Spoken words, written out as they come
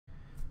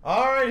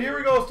All right, here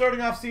we go.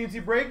 Starting off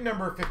CNC break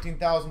number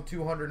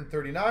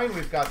 15,239.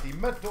 We've got the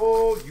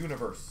Metal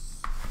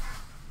Universe.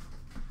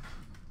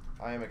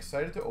 I am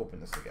excited to open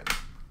this again.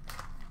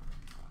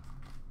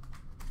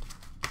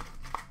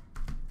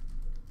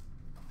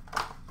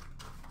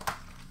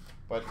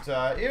 But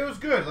it was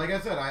good. Like I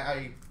said,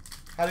 I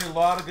had a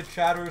lot of good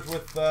chatters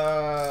with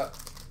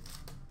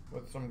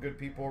some good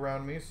people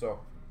around me. So,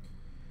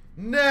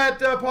 net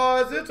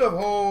deposits of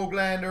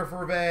Höglander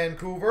for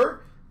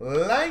Vancouver.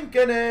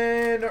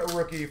 Lankinen,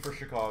 rookie for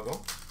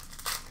Chicago.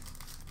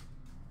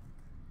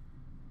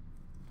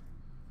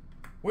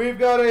 We've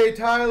got a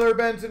Tyler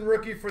Benson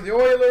rookie for the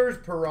Oilers.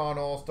 Perron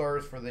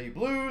All-Stars for the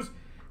Blues.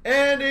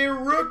 And a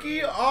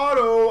rookie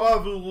auto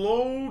of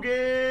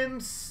Logan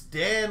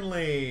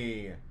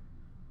Stanley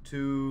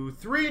to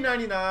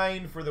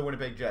 $3.99 for the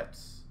Winnipeg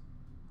Jets.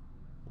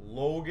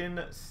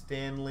 Logan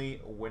Stanley,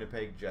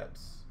 Winnipeg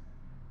Jets.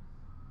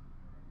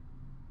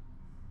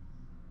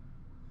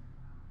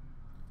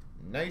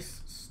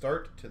 Nice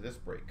start to this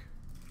break.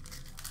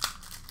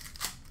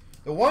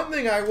 The one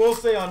thing I will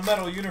say on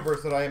Metal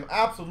Universe that I am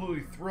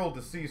absolutely thrilled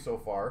to see so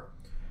far,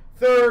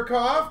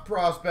 Thurkov,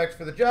 prospects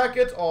for the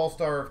Jackets,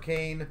 All-Star of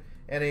Kane,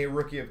 and a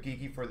rookie of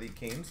Geeky for the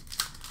Canes,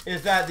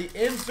 is that the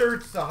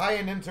inserts, the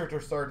high-end inserts, are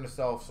starting to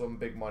sell some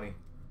big money.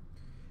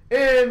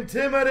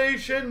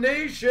 Intimidation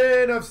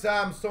Nation of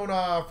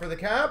Samsonov for the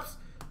Caps,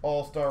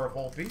 All-Star of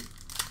Holtby.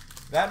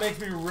 That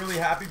makes me really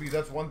happy because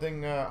that's one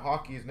thing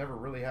hockey has never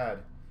really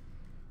had.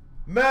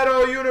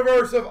 Metal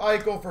Universe of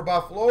Eichel for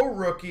Buffalo.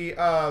 Rookie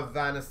of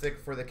Vanisic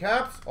for the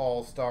Caps.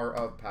 All-Star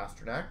of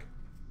Pasternak.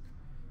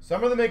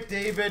 Some of the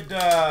McDavid,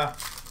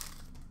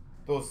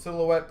 those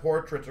silhouette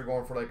portraits are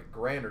going for like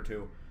 $1,000 or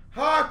 $2.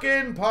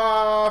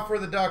 Hakanpää for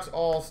the Ducks.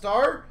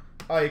 All-Star.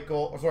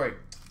 Eichel, sorry.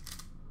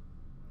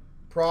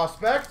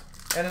 Prospect.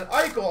 And an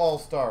Eichel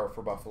All-Star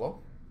for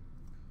Buffalo.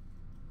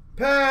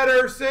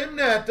 Patterson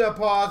net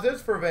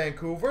deposits for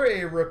Vancouver.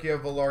 A rookie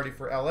of Velarde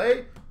for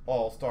LA.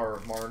 All-Star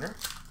of Marner.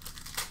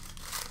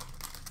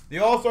 The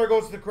All-Star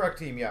goes to the correct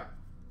team, yeah.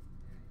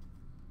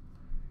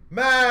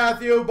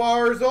 Matthew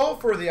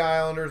Barzal for the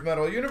Islanders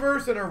Metal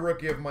Universe and a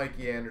rookie of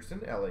Mikey Anderson,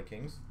 LA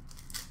Kings.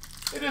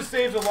 It just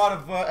saves a lot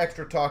of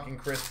extra talking,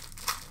 Chris,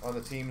 on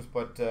the teams,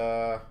 but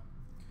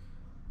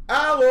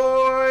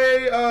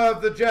alloy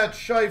of the Jets,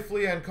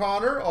 Scheifele and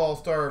Connor,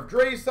 All-Star of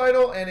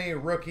Draisaitl, and a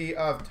rookie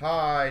of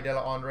Ty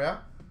Dellandrea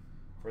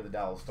for the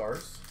Dallas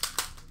Stars.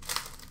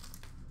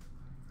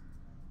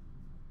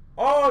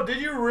 Oh,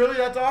 did you really?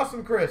 That's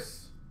awesome, Chris.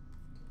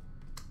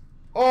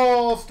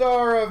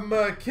 All-Star of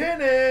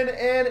McKinnon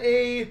and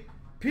a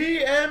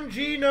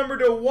PMG number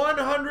to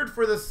 100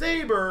 for the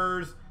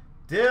Sabres,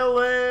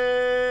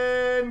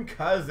 Dylan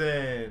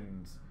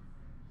Cousins.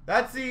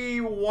 That's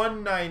the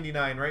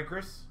 199, right,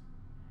 Chris?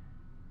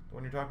 The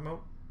one you're talking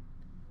about?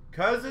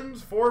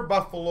 Cousins for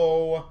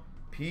Buffalo,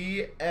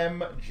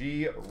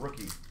 PMG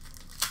rookie.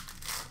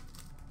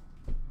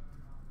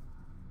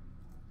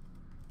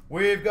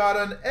 We've got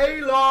an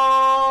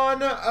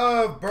Elon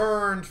of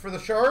Burns for the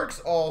Sharks,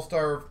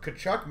 All-Star of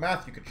Tkachuk,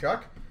 Matthew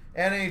Tkachuk,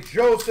 and a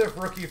Joseph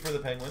rookie for the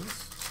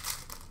Penguins.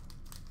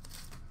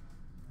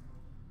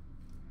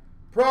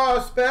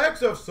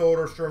 Prospects of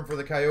Soderstrom for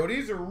the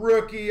Coyotes, a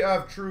rookie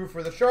of True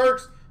for the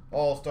Sharks,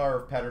 All-Star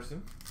of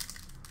Pettersson.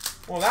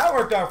 Well, that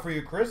worked out for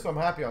you, Chris, so I'm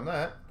happy on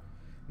that.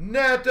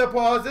 Net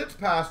deposits,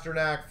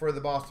 Pasternak for the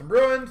Boston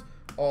Bruins,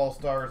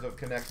 All-Stars of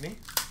Konechny.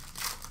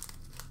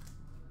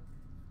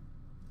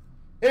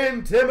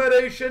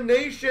 Intimidation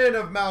Nation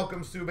of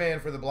Malcolm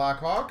Subban for the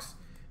Blackhawks.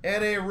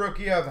 And a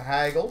rookie of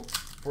Hagel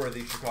for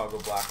the Chicago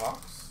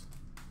Blackhawks.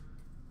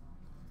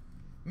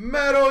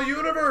 Metal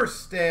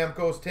Universe,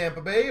 Stamkos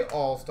Tampa Bay,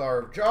 All-Star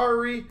of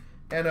Jari,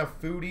 and a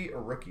Foodie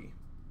rookie.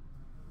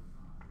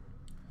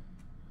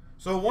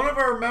 So one of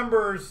our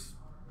members,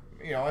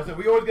 you know, I said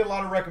we always get a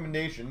lot of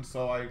recommendations,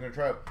 so I'm going to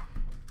try.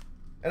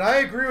 And I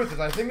agree with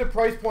this. I think the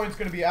price point is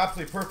going to be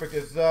absolutely perfect.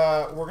 Is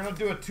we're going to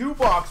do a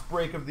 2-box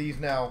break of these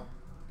now.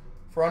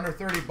 For under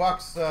 30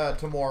 bucks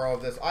tomorrow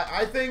of this.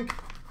 I think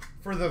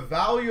for the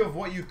value of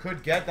what you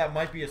could get, that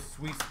might be a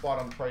sweet spot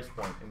on the price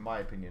point, in my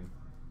opinion.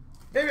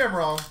 Maybe I'm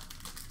wrong,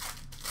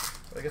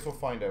 but I guess we'll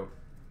find out.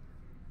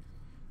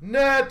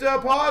 Net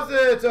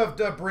deposits of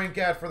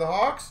DeBrincat for the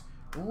Hawks.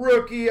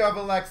 Rookie of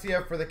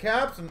Alexiev for the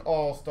Caps. And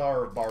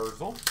All-Star of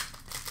Barzal.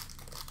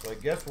 So I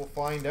guess we'll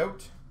find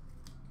out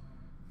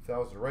if that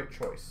was the right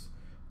choice.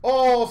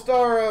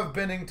 All-Star of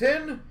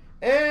Binnington.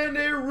 And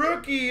a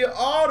rookie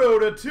auto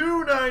to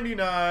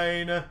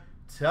 $2.99,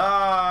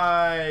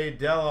 Ty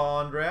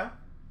Dellandrea.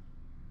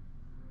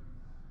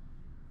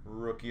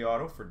 Rookie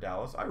auto for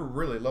Dallas. I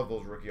really love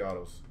those rookie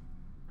autos.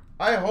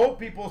 I hope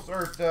people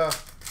start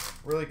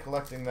really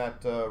collecting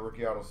that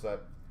rookie auto set.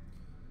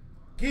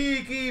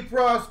 Geeky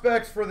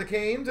prospects for the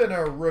Canes and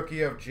a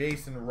rookie of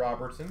Jason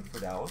Robertson for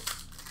Dallas.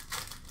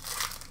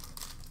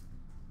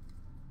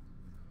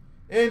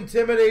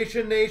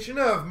 Intimidation Nation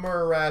of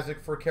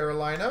Mrazek for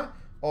Carolina.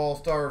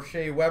 All-Star of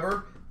Shea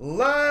Weber.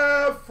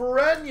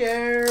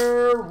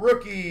 Lafreniere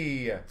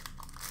rookie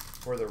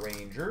for the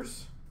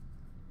Rangers.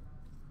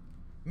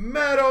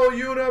 Metal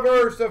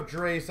Universe of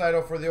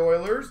Draisaitl for the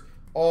Oilers.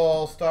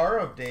 All-Star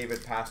of David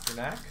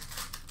Pastrnak.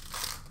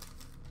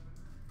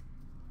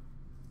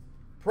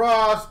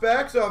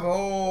 Prospects of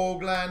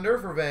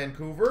Höglander for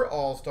Vancouver.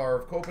 All-Star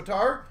of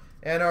Kopitar.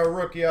 And a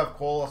rookie of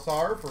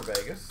Kolasar for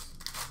Vegas.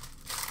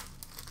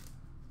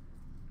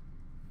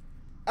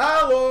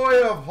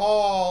 Alloy of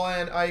Hall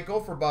and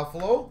Eichel for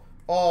Buffalo.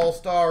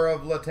 All-Star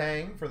of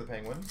Letang for the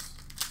Penguins.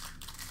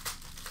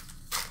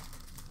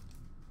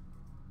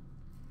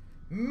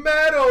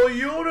 Metal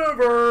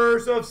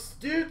Universe of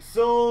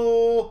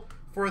Stützle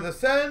for the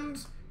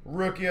Sens.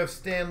 Rookie of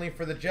Stanley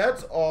for the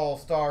Jets.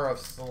 All-Star of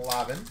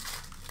Slavin.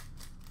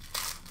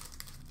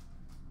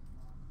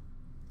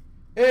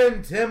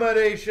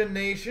 Intimidation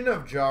Nation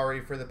of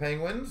Jari for the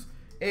Penguins.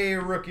 A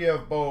rookie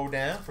of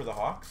Baudin for the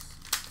Hawks.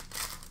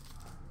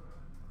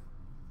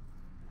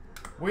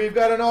 We've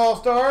got an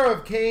All-Star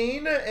of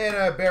Kane and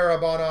a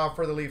Barabanov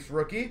for the Leafs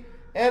rookie.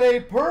 And a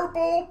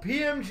purple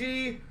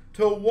PMG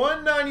to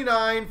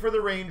 199 for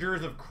the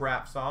Rangers of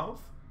Kravtsov.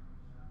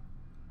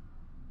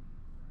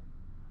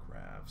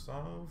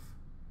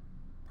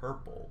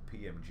 Purple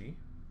PMG.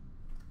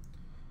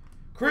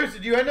 Chris,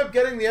 did you end up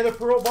getting the other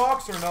Pearl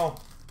box or no?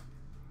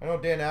 I know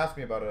Dan asked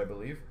me about it, I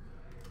believe.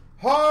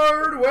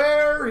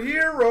 Hardware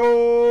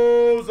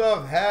Heroes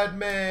of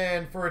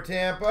Hedman for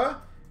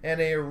Tampa. And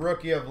a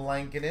rookie of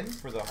Lankinen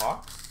for the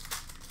Hawks.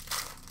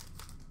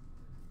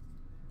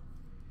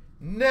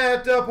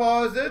 Net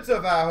deposits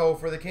of Aho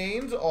for the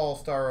Canes.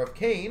 All-Star of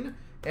Kane.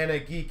 And a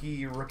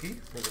geeky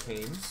rookie for the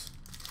Canes.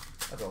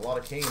 That's a lot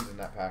of Canes in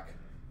that pack.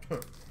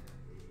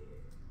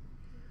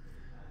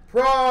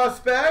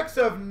 Prospects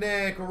of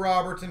Nick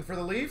Robertson for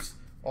the Leafs.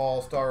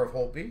 All-Star of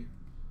Holtby.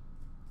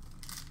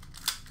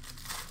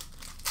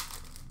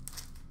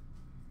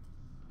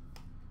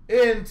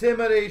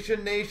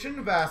 Intimidation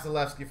Nation,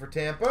 Vasilevsky for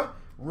Tampa.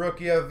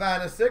 Rookie of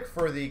Vanisic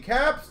for the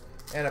Caps.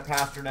 And a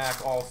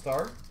Pastrnak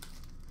All-Star.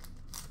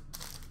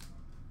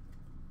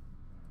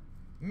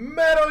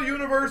 Metal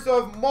Universe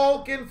of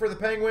Malkin for the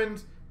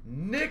Penguins.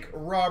 Nick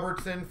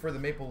Robertson for the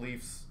Maple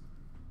Leafs.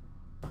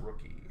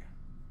 Rookie.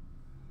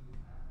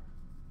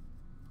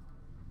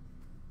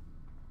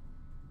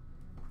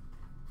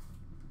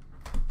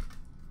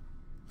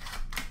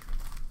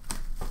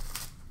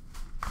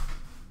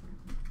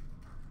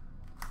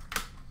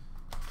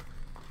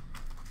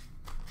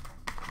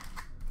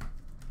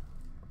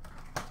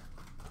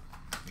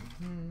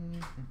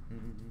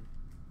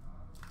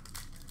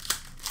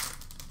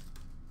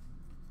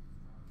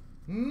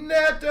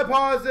 Net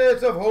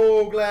deposits of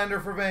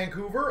Höglander for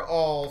Vancouver.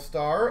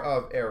 All-Star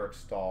of Eric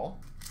Stahl.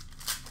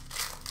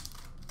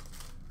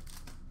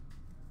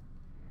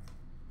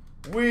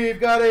 We've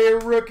got a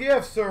rookie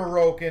of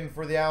Sorokin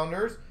for the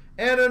Islanders.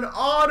 And an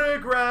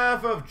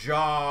autograph of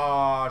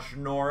Josh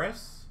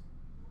Norris.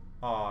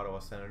 Ottawa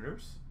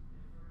Senators.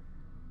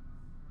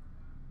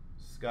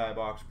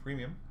 Skybox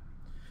Premium.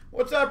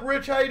 What's up,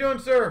 Rich? How you doing,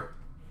 sir?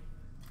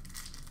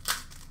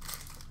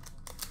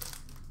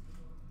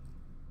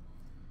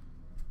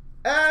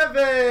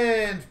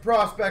 Evans,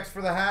 prospects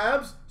for the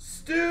Habs.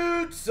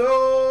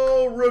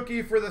 Stützle,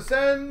 rookie for the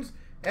Sens.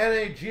 And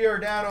a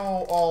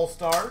Giordano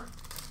All-Star.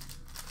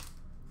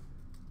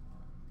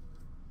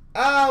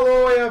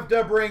 Alloy of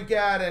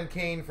DeBrincat and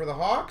Kane for the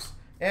Hawks.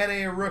 And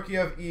a rookie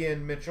of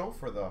Ian Mitchell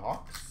for the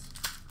Hawks.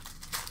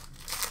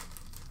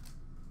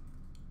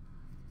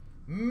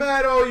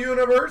 Metal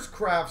Universe,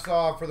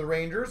 Kravtsov for the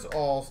Rangers.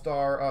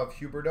 All-Star of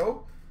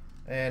Huberdeau.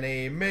 And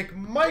a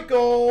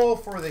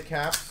McMichael for the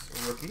Caps,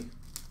 rookie.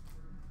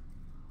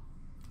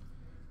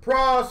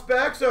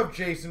 Prospects of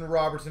Jason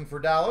Robertson for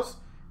Dallas.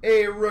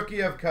 A rookie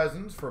of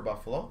Cousins for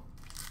Buffalo.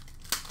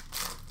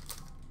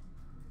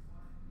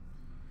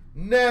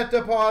 Net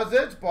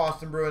deposits,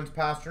 Boston Bruins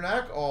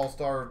Pastrnak,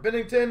 All-Star of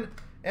Binnington.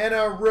 And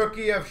a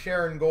rookie of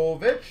Sharon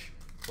Govich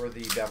for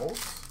the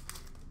Devils.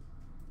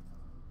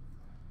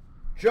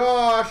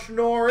 Josh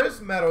Norris,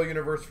 Metal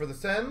Universe for the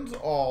Sens.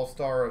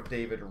 All-Star of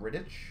David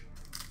Rittich.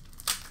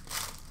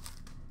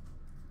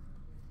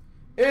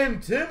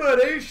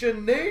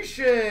 Intimidation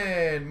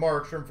Nation,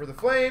 Markstrom for the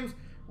Flames.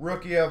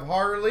 Rookie of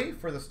Harley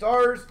for the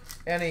Stars.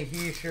 And a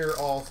Heischer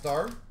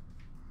All-Star.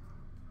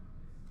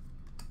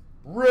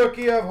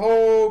 Rookie of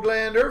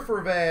Höglander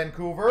for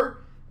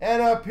Vancouver.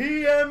 And a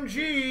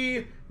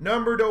PMG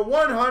number to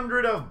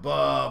 100 of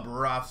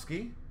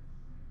Bobrovsky.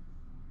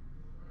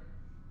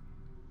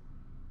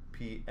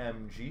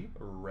 PMG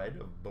red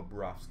of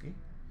Bobrovsky.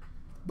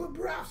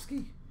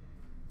 Bobrovsky.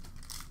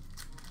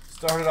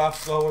 Started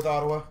off slow with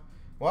Ottawa.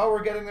 Well,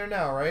 we're getting there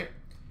now, right?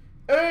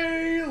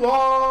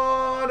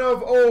 Elon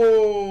of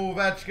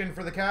Ovechkin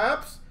for the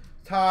Caps.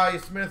 Ty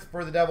Smith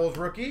for the Devils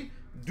rookie.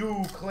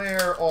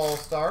 Duclair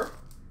All-Star.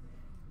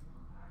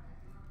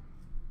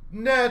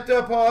 Net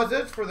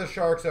deposits for the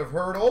Sharks of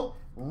Hurdle.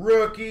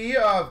 Rookie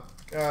of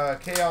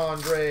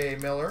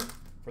Keandre Miller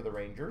for the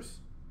Rangers.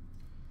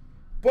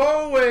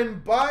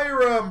 Bowen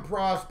Byram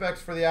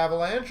prospects for the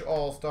Avalanche.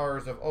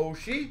 All-Stars of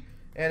Oshie.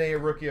 And a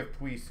rookie of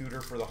Pui Suter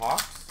for the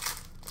Hawks.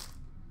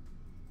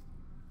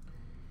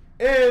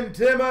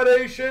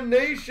 Intimidation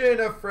Nation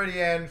of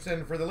Freddie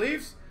Anderson for the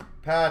Leafs.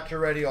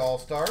 Pacioretty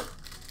All-Star.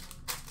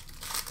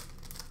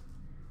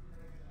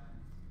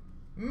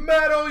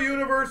 Metal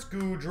Universe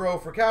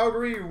Goudreau for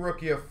Calgary.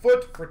 Rookie of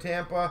Foot for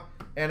Tampa.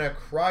 And a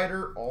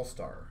Kreider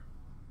All-Star.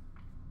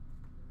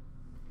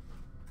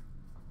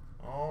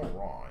 All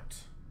right.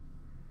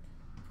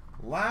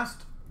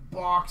 Last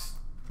box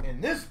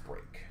in this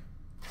break.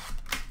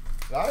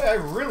 I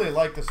really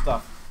like this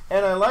stuff.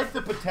 And I like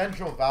the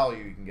potential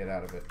value you can get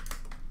out of it.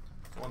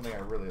 It's one thing I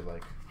really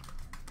like.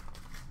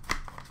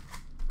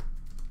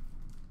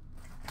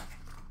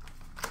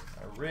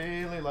 I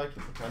really like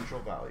the potential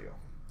value.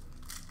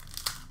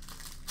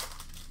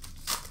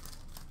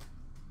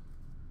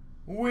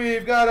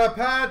 We've got a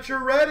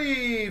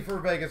Pacioretty for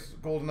Vegas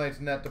Golden Knights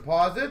net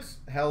deposits,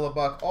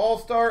 Hellebuck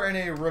All-Star, and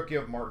a rookie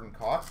of Martin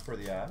Kaut for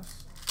the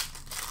Avs.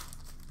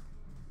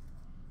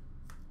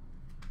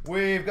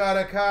 We've got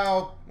a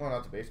Kyle, well,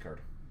 not the base card,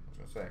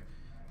 I was going to say.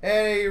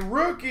 And a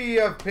rookie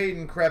of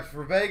Peyton Krebs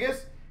for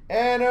Vegas,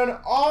 and an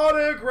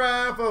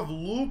autograph of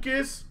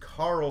Lucas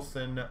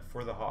Carlson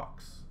for the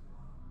Hawks.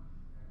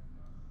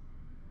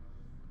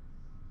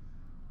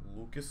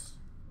 Lucas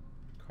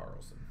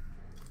Carlson.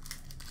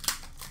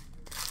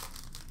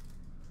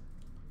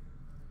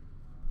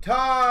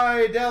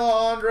 Ty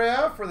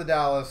Dellandrea for the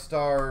Dallas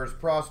Stars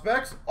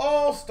prospects.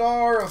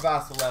 All-Star of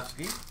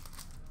Vasilevsky.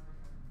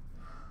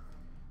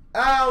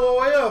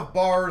 Alloy of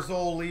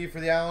Barzol for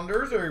the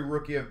Islanders. A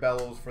rookie of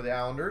Bellows for the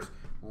Islanders.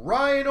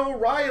 Ryan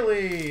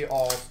O'Reilly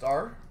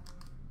All-Star.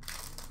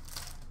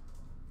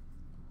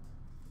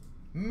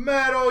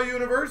 Metal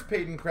Universe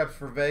Peyton Krebs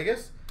for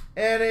Vegas.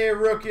 And a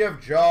rookie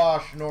of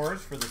Josh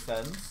Norris for the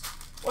Sens.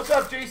 What's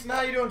up, Jason?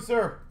 How you doing,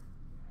 sir?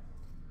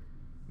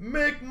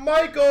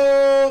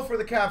 McMichael for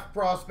the Caps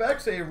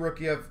prospects, a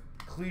rookie of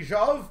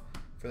Klejov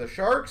for the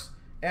Sharks,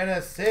 and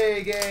a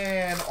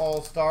Sagan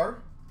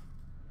All-Star.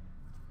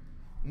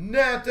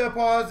 Net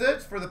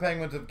deposits for the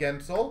Penguins of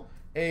Gensel,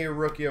 a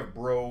rookie of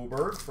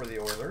Broberg for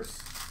the Oilers.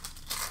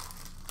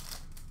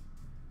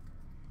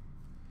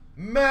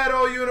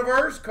 Metal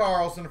Universe,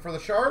 Carlson for the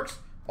Sharks,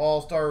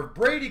 All-Star of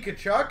Brady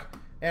Tkachuk,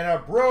 and a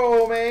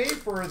Brome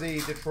for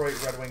the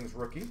Detroit Red Wings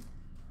rookie.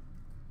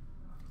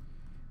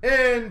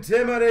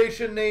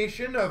 Intimidation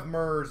Nation of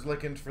Mers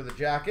Lickens for the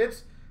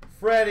Jackets.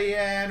 Freddie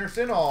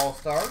Anderson,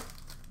 All-Star.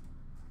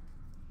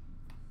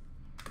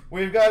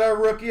 We've got a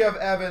rookie of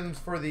Evans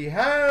for the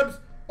Habs.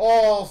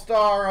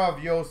 All-Star of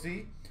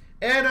Yossi.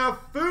 And a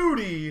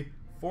foodie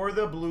for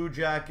the Blue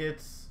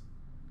Jackets.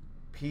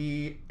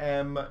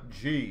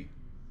 PMG.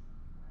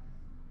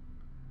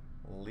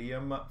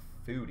 Liam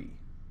Foodie.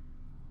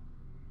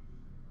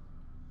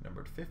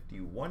 Numbered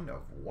 51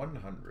 of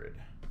 100.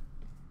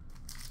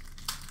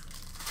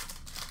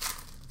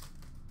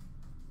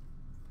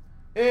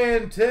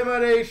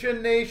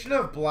 Intimidation Nation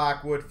of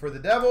Blackwood for the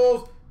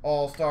Devils,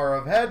 All-Star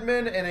of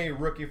Hedman, and a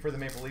rookie for the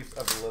Maple Leafs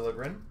of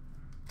Liljegren.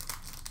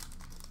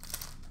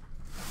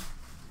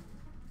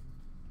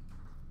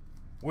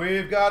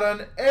 We've got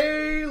an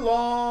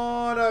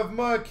Alon of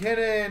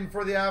McKinnon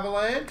for the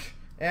Avalanche,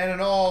 and an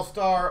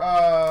All-Star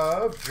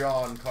of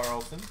John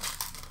Carlson.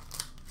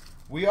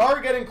 We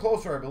are getting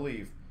closer, I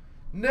believe.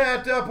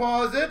 Net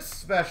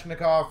deposits,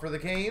 Svechnikov for the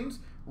Canes.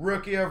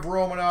 Rookie of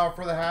Romanov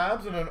for the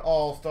Habs, and an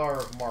All-Star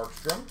of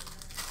Markstrom.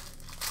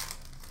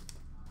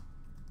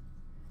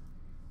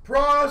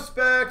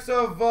 Prospects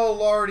of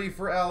Velarde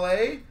for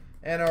LA,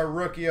 and a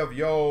rookie of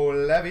Yo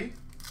Levy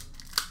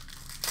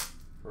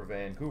for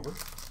Vancouver.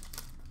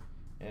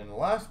 And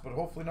last, but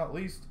hopefully not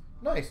least,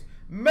 nice,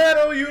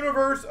 Metal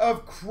Universe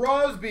of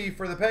Crosby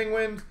for the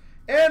Penguins,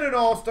 and an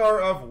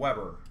All-Star of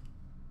Weber.